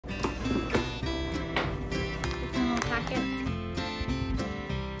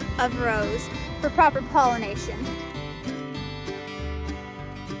of rows for proper pollination.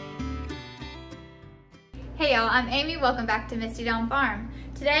 Hey y'all, I'm Amy. Welcome back to Misty Down Farm.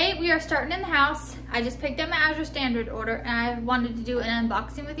 Today we are starting in the house. I just picked up my Azure standard order and I wanted to do an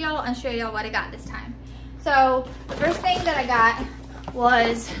unboxing with y'all and show y'all what I got this time. So the first thing that I got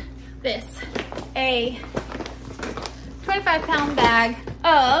was this, a 25-pound bag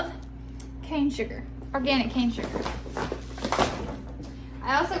of cane sugar, organic cane sugar.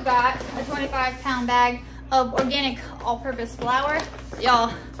 I also got a 25-pound bag of organic all-purpose flour.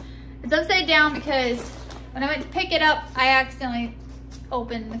 Y'all, it's upside down because when I went to pick it up, I accidentally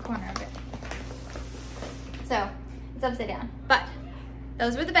opened the corner of it. So it's upside down, but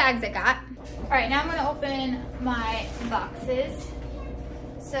those were the bags I got. All right, now I'm gonna open my boxes.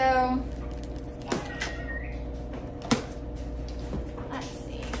 So, let's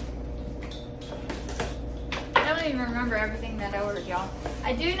see. I don't even remember everything that I ordered, y'all.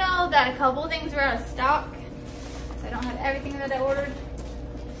 I do know that a couple things were out of stock, so I don't have everything that I ordered.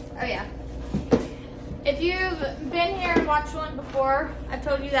 Oh yeah. If you've been here and watched one before, I've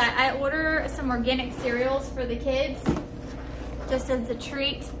told you that I order some organic cereals for the kids, just as a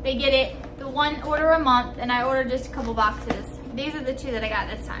treat. They get it the one order a month, and I ordered just a couple boxes. These are the two that I got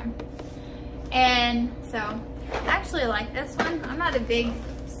this time. And so, I actually like this one. I'm not a big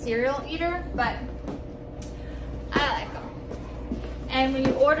cereal eater, but I like them. And when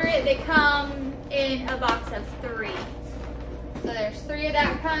you order it, they come in a box of 3. So there's 3 of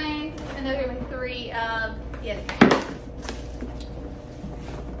that kind, and there's going to be 3 of the other kind.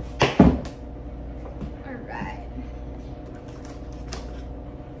 All right.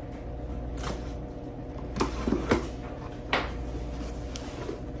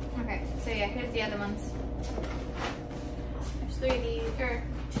 Okay, so yeah, here's the other ones. There's 3 of these, or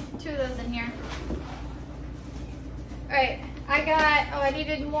 2 of those in here. All right, I got, I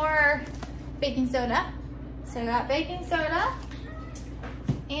needed more baking soda. So I got baking soda.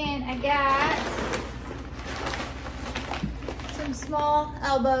 And I got some small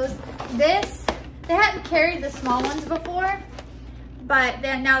elbows. This, they hadn't carried the small ones before, but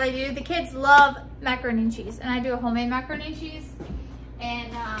then now they do. The kids love macaroni and cheese, and I do a homemade macaroni and cheese.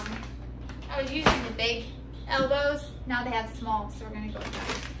 And I was using the big elbows. Now they have small, so we're gonna go with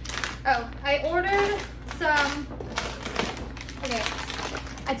that. Oh, I ordered some, okay.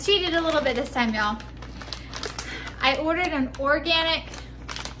 I cheated a little bit this time, y'all. I ordered an organic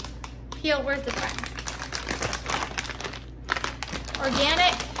peel, where's the front?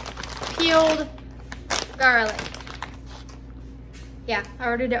 Organic peeled garlic. Yeah, I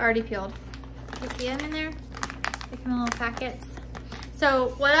ordered it already peeled. You see them in there? They come in little packets.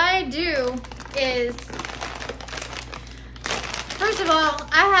 So what I do is, first of all,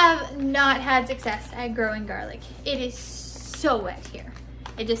 I have not had success at growing garlic. It is so wet here.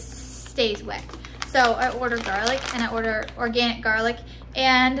 It just stays wet. So I order garlic, and I order organic garlic,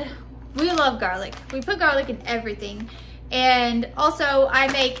 and we love garlic. We put garlic in everything. And also I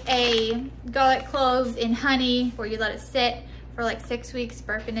make a garlic cloves in honey where you let it sit for like 6 weeks,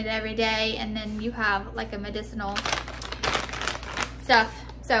 burping it every day, and then you have like a medicinal stuff.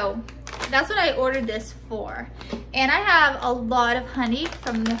 So that's what I ordered this for. And I have a lot of honey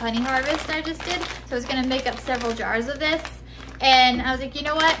from the honey harvest I just did. So I was gonna make up several jars of this. And I was like, you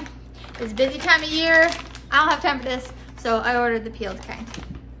know what? It's a busy time of year. I don't have time for this. So I ordered the peeled kind.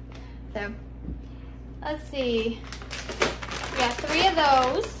 So, let's see. Yeah, 3 of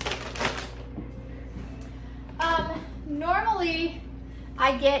those. Normally,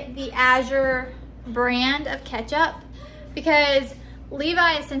 I get the Azure brand of ketchup because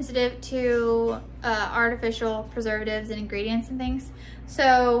Levi is sensitive to artificial preservatives and ingredients and things.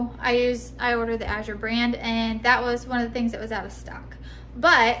 So I ordered the Azure brand, and that was one of the things that was out of stock.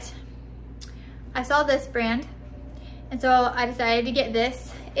 But I saw this brand, and so I decided to get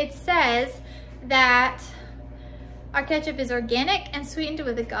this. It says that our ketchup is organic and sweetened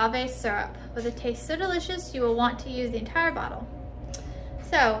with agave syrup with a taste so delicious you will want to use the entire bottle.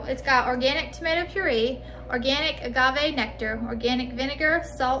 So it's got organic tomato puree, organic agave nectar, organic vinegar,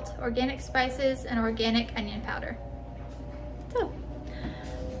 salt, organic spices, and organic onion powder. So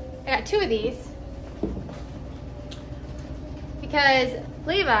I got 2 of these because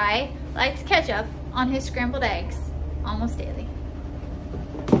Levi likes ketchup on his scrambled eggs almost daily.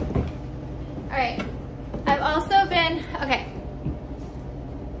 All right, I've also been, okay,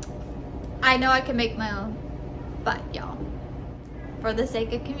 I know I can make my own, but y'all, for the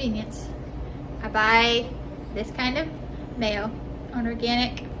sake of convenience, I buy this kind of mayo, an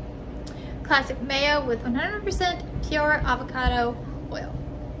organic classic mayo with 100% pure avocado oil.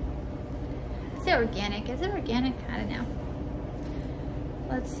 I say organic, is it organic? I don't know.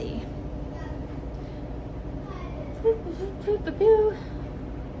 let's see.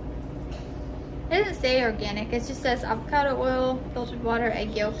 It doesn't say organic, it just says avocado oil, filtered water,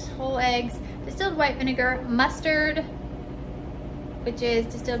 egg yolks, whole eggs, distilled white vinegar, mustard, which is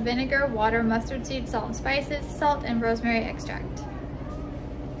distilled vinegar, water, mustard seed, salt and spices, salt, and rosemary extract.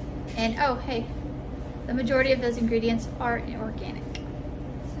 And oh, hey, the majority of those ingredients are organic.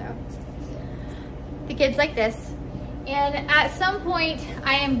 So, the kids like this. And at some point,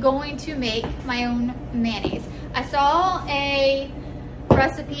 I am going to make my own mayonnaise. I saw a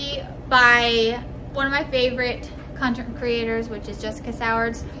recipe by one of my favorite content creators, which is Jessica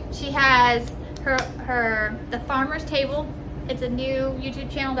Sowards. She has the Farmer's Table. It's a new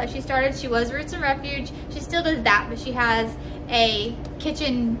YouTube channel that she started. She was Roots and Refuge. She still does that, but she has a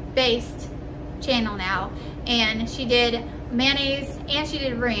kitchen-based channel now. And she did mayonnaise and she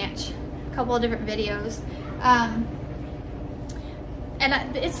did ranch, a couple of different videos.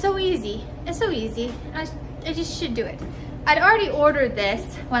 And it's so easy. It's so easy. I just should do it. I'd already ordered this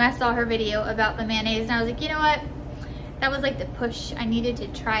when I saw her video about the mayonnaise, and I was like, you know what? That was like the push. I needed to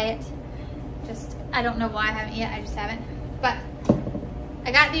try it. I don't know why I haven't yet. I just haven't. But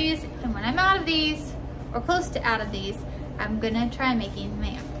I got these, and when I'm out of these, or close to out of these, I'm gonna try making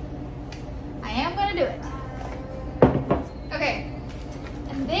mayo. I am gonna do it. Okay.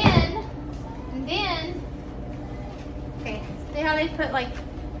 And then, okay, see how they put like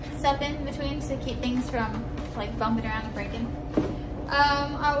stuff in between to keep things from like bumping around and breaking?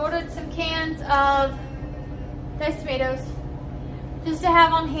 I ordered some cans of diced tomatoes just to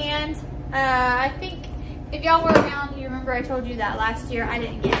have on hand. I think if y'all were around, you remember I told you that last year I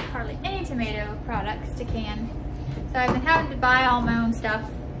didn't get hardly any tomato products to can. So I've been having to buy all my own stuff,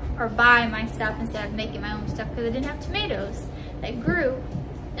 or buy my stuff instead of making my own stuff, because I didn't have tomatoes that grew.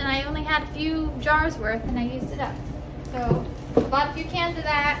 And I only had a few jars worth and I used it up. So I bought a few cans of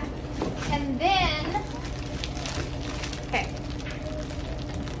that. And then, okay.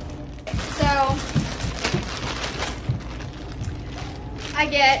 So I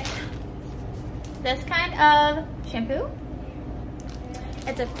get this kind of shampoo.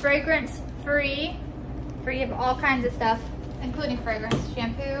 It's a fragrance-free, free of all kinds of stuff, including fragrance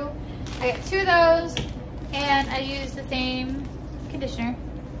shampoo. I get 2 of those, and I use the same conditioner,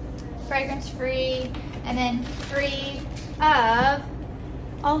 fragrance-free, and then free of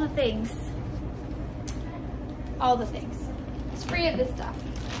all the things. All the things. It's free of this stuff.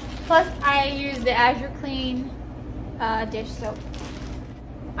 Plus, I use the Azure Clean dish soap.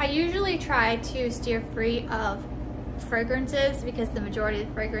 I usually try to steer free of fragrances because the majority of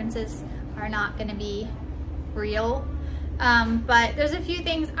the fragrances are not going to be real. But there's a few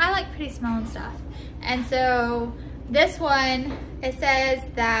things I like, pretty smelling stuff. And so this one, it says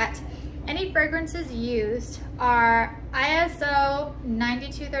that any fragrances used are ISO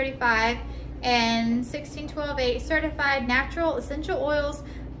 9235 and 16128 certified natural essential oils,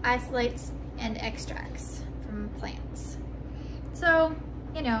 isolates, and extracts from plants. So,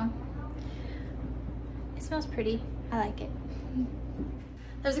 you know, it smells pretty. I like it.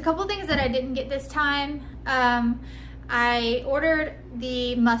 There's a couple things that I didn't get this time. I ordered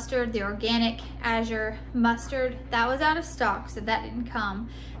the mustard, the organic Azure mustard. That was out of stock, so that didn't come.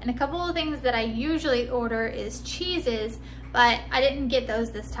 And a couple of things that I usually order is cheeses, but I didn't get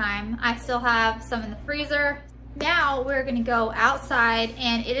those this time. I still have some in the freezer. Now we're gonna go outside,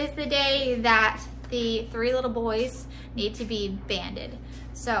 and it is the day that the 3 little boys need to be banded.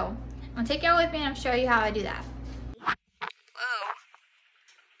 So I'm gonna take y'all with me and I'll show you how I do that. Whoa.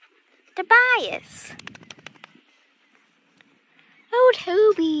 Tobias. Oh,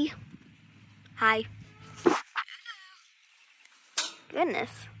 Toby. Hi. Goodness.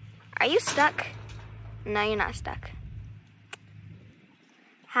 Are you stuck? No, you're not stuck.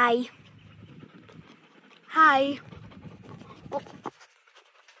 Hi. Hi. Oh.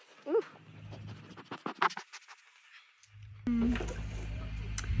 Ooh.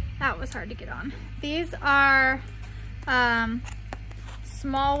 That was hard to get on. These are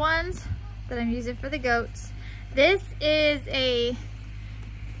small ones that I'm using for the goats. This is a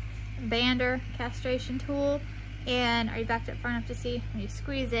bander castration tool, and are you backed up far enough to see? When you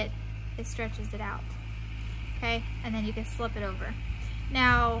squeeze it, it stretches it out. Okay, and then you can slip it over.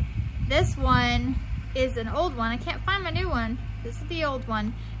 Now, this one is an old one. I can't find my new one. This is the old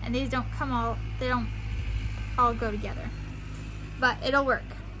one, and these don't they don't all go together. But it'll work.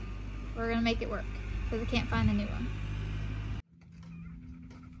 We're gonna make it work, because I can't find the new one.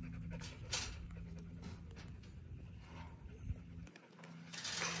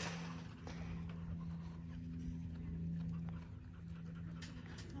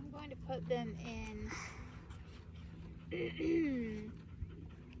 I'm going to put them in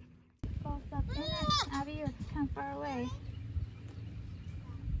Ball stuff in it. Abby, you're kind of far away.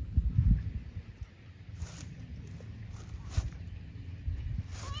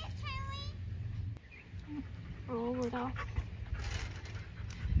 Roll it off.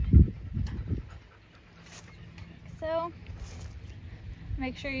 So,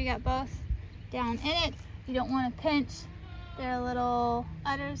 make sure you got both down in it. You don't want to pinch their little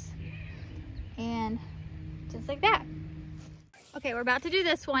udders. And just like that. Okay, we're about to do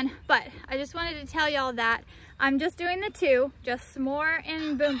this one, but I just wanted to tell y'all that I'm just doing the two, just S'more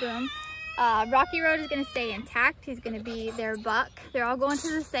and Boom Boom. Rocky Road is gonna stay intact. He's gonna be their buck. They're all going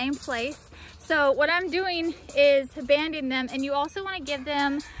to the same place. So what I'm doing is banding them, and you also wanna give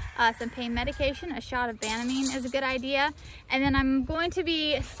them some pain medication. A shot of Banamine is a good idea. And then I'm going to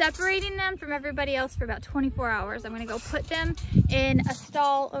be separating them from everybody else for about 24 hours. I'm gonna go put them in a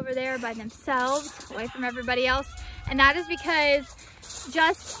stall over there by themselves, away from everybody else. And that is because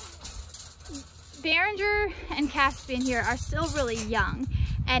just Behringer and Caspian here are still really young.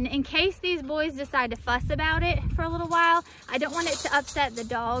 And in case these boys decide to fuss about it for a little while, I don't want it to upset the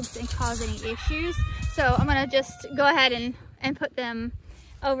dogs and cause any issues. So I'm gonna just go ahead and put them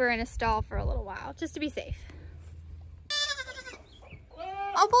over in a stall for a little while, just to be safe.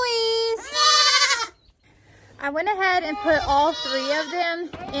 Oh boys! I went ahead and put all three of them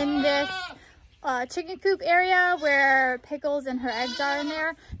in this chicken coop area where Pickles and her eggs are in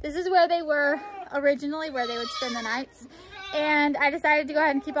there. This is where they were originally, where they would spend the nights. And I decided to go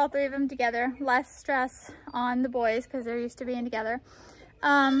ahead and keep all three of them together. Less stress on the boys because they're used to being together.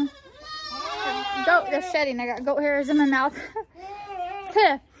 They're shedding. I got goat hairs in my mouth.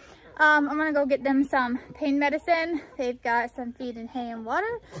 I'm gonna go get them some pain medicine. They've got some feed and hay and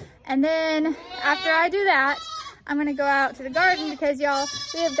water. And then after I do that, I'm gonna go out to the garden because y'all,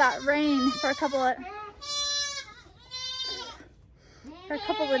 we have got rain for a couple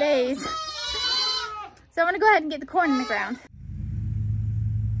of days. So I'm gonna go ahead and get the corn in the ground.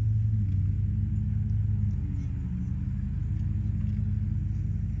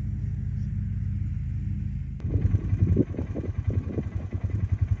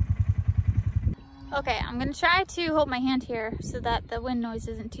 Okay, I'm gonna try to hold my hand here so that the wind noise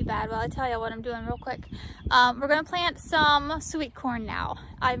isn't too bad while I tell you what I'm doing real quick. We're gonna plant some sweet corn now.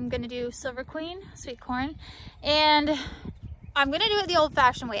 I'm gonna do Silver Queen sweet corn, and I'm gonna do it the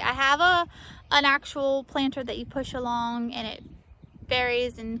old-fashioned way. I have an actual planter that you push along and it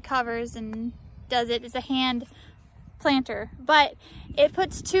buries and covers and does it. It's a hand planter, but it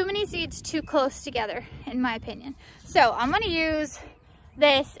puts too many seeds too close together, in my opinion. So I'm gonna use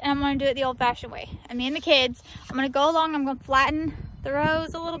this and I'm gonna do it the old-fashioned way. And me and the kids, I'm gonna go along, I'm gonna flatten the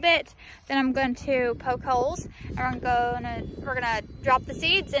rows a little bit, then I'm going to poke holes, and we're gonna drop the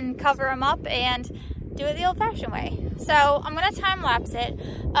seeds and cover them up and do it the old-fashioned way. So I'm gonna time lapse it,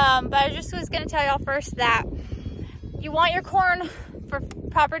 but I just was gonna tell y'all first that you want your corn for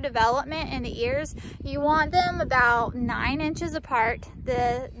proper development in the ears. You want them about 9 inches apart,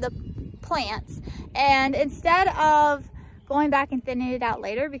 the plants, and instead of going back and thinning it out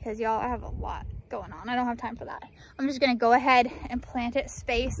later, because y'all, I have a lot going on, I don't have time for that. I'm just gonna go ahead and plant it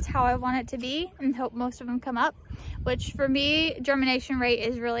spaced how I want it to be and hope most of them come up, which for me, germination rate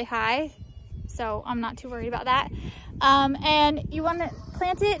is really high, so I'm not too worried about that. And you want to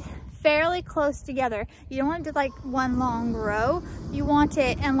plant it fairly close together. You don't want it to like one long row. You want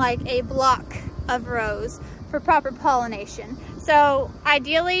it in like a block of rows for proper pollination. So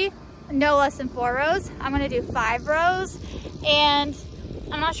ideally, no less than 4 rows. I'm gonna do 5 rows, and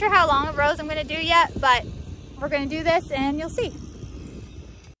I'm not sure how long of rows I'm gonna do yet, but we're gonna do this and you'll see.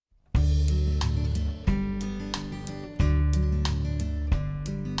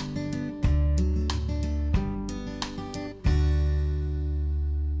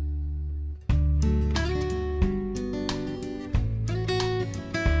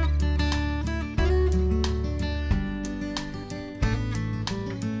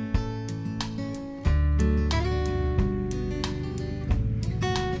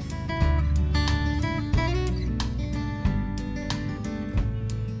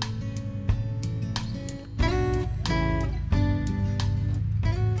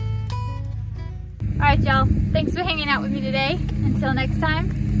 All right, y'all, thanks for hanging out with me today. Until next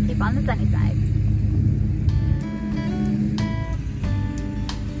time, keep on the sunny side.